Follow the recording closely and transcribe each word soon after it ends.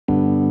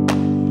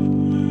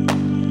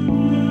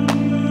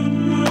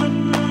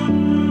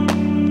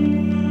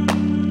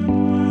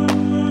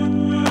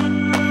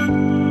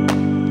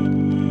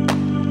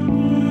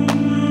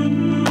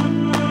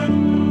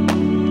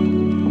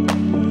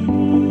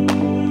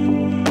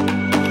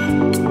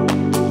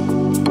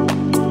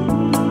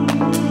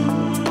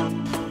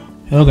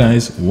Hello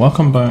guys,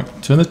 welcome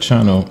back to the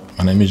channel.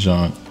 My name is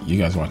John. You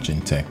guys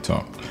watching Tech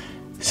Talk.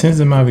 Since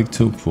the Mavic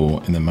 2 Pro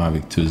and the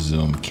Mavic 2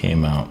 Zoom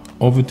came out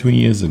over 3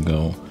 years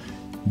ago,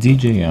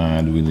 DJI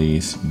had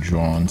released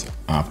drones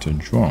after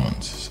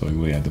drones. So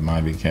we had the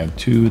Mavic Air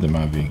 2, the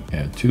Mavic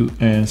Air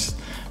 2S,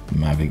 the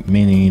Mavic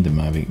Mini, the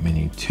Mavic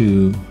Mini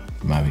 2, the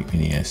Mavic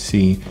Mini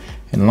SC,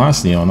 and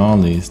lastly on our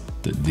list,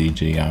 the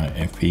DJI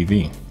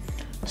FPV.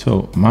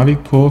 So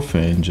Mavic Pro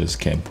fans just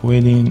kept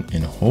waiting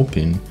and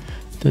hoping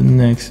the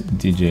next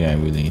DJI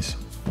release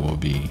will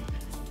be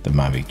the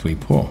Mavic 3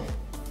 Pro.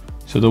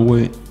 So the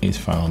wait is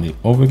finally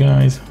over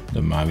guys. The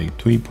Mavic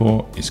 3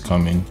 Pro is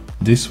coming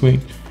this week,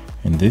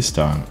 and this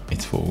time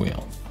it's for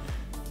real.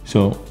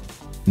 So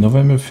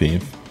November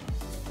 5th,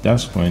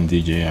 that's when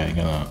DJI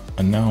gonna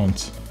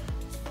announce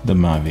the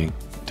Mavic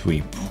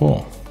 3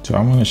 Pro. So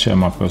I want to share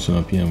my personal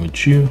opinion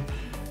with you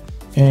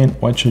and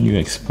what should you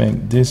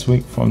expect this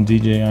week from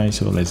DJI.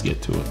 So let's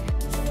get to it.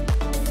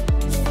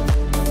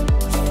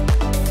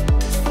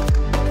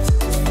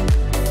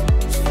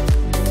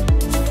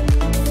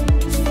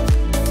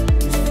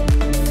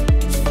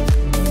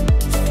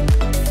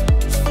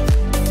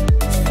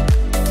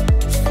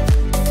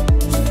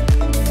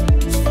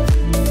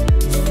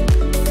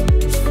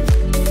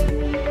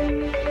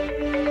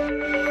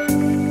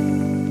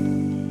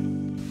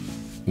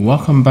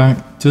 Welcome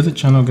back to the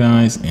channel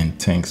guys, and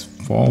thanks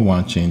for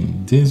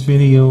watching this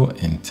video,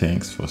 and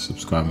thanks for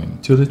subscribing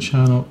to the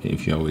channel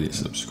if you already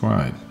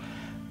subscribed.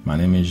 My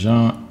name is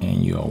Jean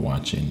and you are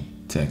watching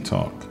Tech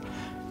Talk.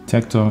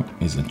 Tech Talk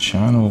is a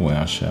channel where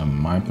I share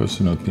my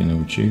personal opinion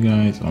with you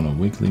guys on a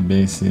weekly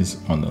basis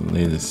on the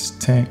latest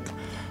tech.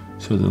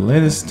 So the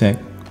latest tech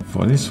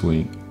for this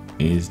week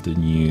is the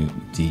new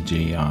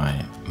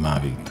DJI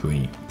Mavic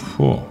 3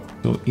 Pro.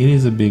 So it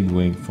is a big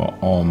week for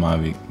all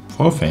Mavic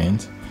Pro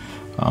fans.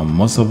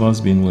 Most of us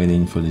been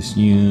waiting for this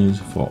news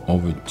for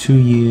over 2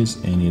 years,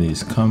 and it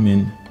is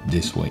coming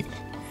this week.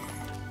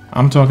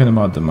 I'm talking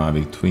about the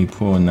Mavic 3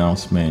 Pro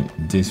announcement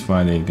this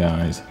Friday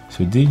guys.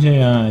 So DJI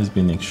has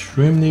been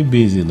extremely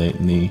busy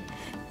lately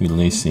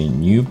releasing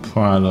new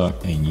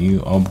product and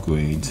new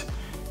upgrades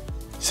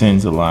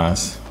since the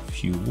last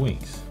few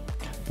weeks.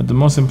 But the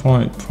most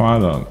important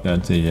product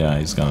that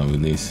DJI is going to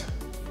release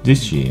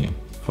this year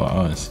for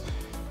us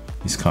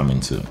is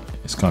coming soon.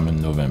 It's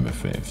coming November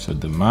 5th. So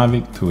the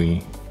Mavic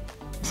 3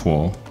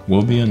 Pro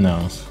will be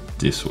announced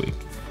this week.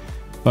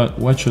 But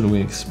what should we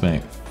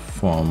expect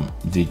from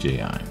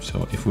DJI?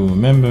 So if we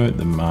remember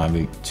the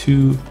Mavic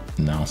 2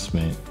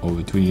 announcement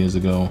over 3 years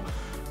ago,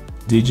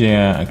 DJI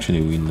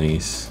actually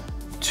released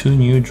 2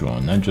 new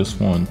drones, not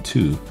just one,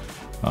 2.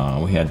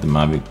 We had the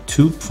Mavic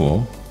 2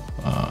 Pro,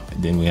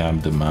 then we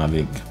have the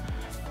Mavic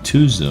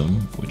 2 Zoom,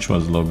 which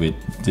was a little bit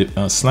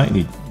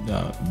slightly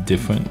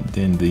different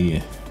than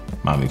the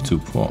Mavic 2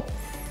 Pro.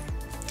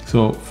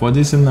 So for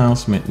this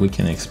announcement, we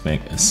can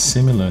expect a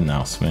similar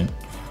announcement.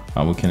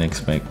 We can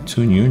expect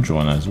 2 new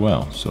drones as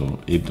well. So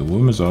if the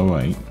rumors are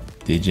right,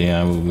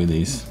 DJI will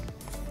release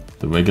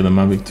the regular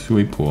Mavic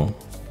 3 Pro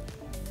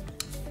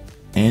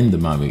and the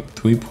Mavic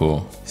 3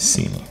 Pro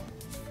Cine.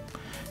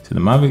 So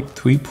the Mavic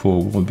 3 Pro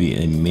will be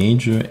a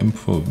major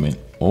improvement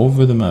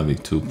over the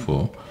Mavic 2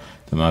 Pro.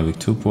 The Mavic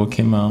 2 Pro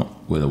came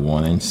out with a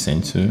 1-inch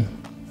sensor,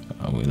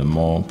 with a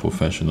more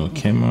professional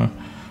camera.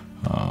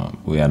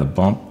 We had a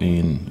bump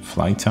in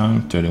flight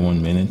time,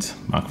 31 minutes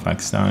Mach flight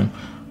time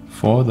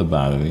for the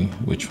battery,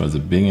 which was a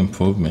big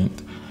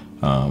improvement.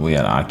 We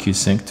had IQ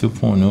Sync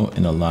 2.0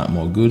 and a lot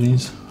more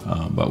goodies.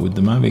 But with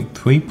the Mavic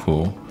 3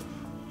 Pro,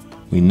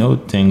 we know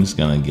things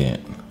gonna get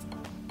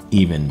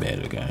even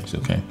better, guys.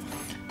 Okay,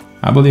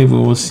 I believe we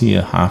will see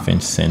a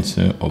 1/2-inch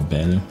sensor or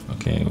better.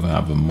 Okay, we'll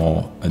have a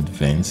more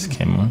advanced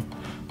camera.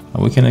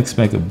 We can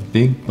expect a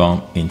big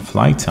bump in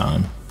flight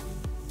time,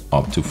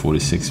 up to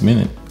 46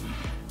 minutes.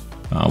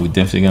 We're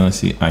definitely gonna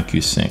see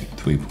IQ Sync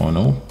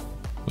 3.0,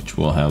 which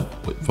will help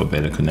for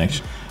better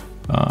connection.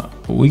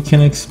 We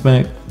can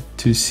expect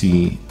to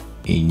see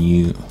a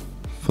new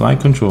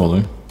flight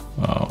controller,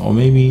 or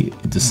maybe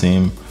the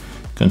same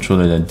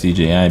controller that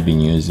DJI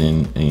been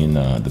using in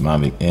the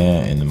Mavic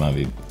Air and the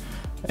Mavic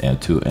Air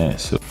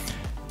 2S. So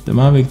the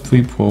Mavic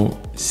 3 Pro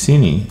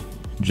Cine,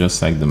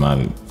 just like the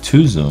Mavic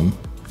 2 Zoom,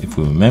 if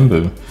we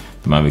remember,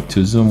 the Mavic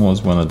 2 Zoom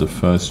was one of the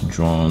first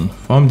drones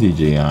from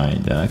DJI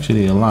that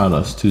actually allowed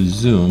us to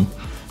zoom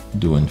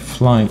during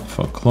flight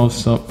for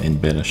close-up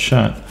and better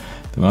shot.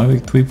 The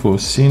Mavic 3 Pro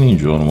Cine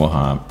drone will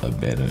have a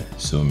better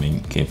zooming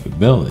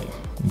capability.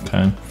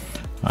 Okay,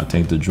 I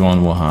think the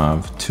drone will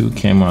have 2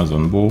 cameras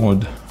on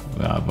board.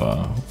 We have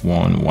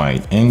one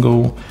wide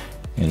angle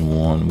and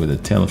one with a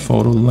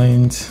telephoto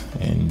lens,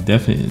 and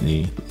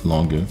definitely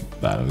longer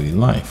battery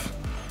life.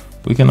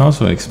 We can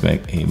also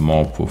expect a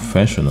more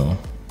professional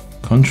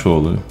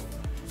controller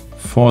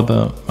for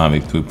the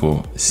Mavic 3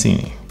 Pro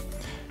Cine,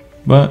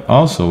 but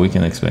also we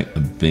can expect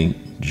a big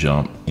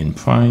jump in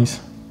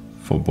price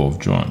for both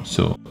drones.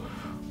 So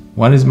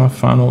what is my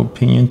final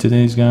opinion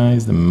today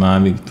guys? The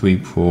Mavic 3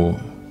 Pro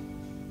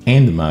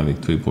and the Mavic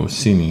 3 Pro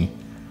Cine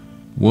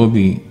will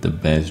be the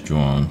best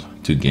drones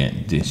to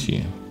get this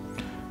year.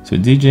 So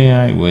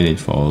DJI waited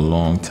for a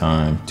long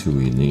time to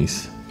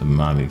release the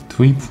Mavic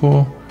 3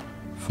 Pro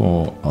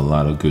for a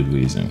lot of good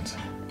reasons.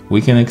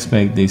 We can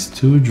expect these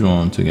two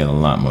drones to get a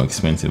lot more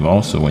expensive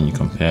also when you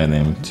compare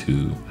them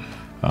to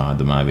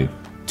the Mavic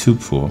 2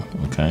 Pro,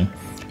 okay?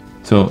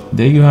 So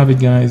there you have it,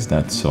 guys.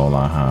 That's all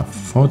I have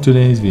for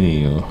today's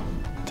video.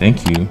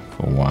 Thank you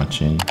for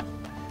watching.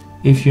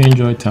 If you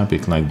enjoy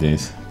topics like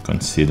this,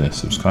 consider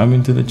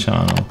subscribing to the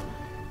channel.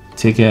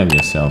 Take care of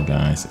yourself,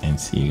 guys, and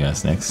see you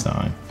guys next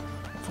time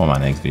for my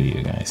next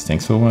video, guys.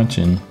 Thanks for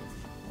watching.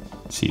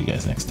 See you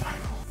guys next time.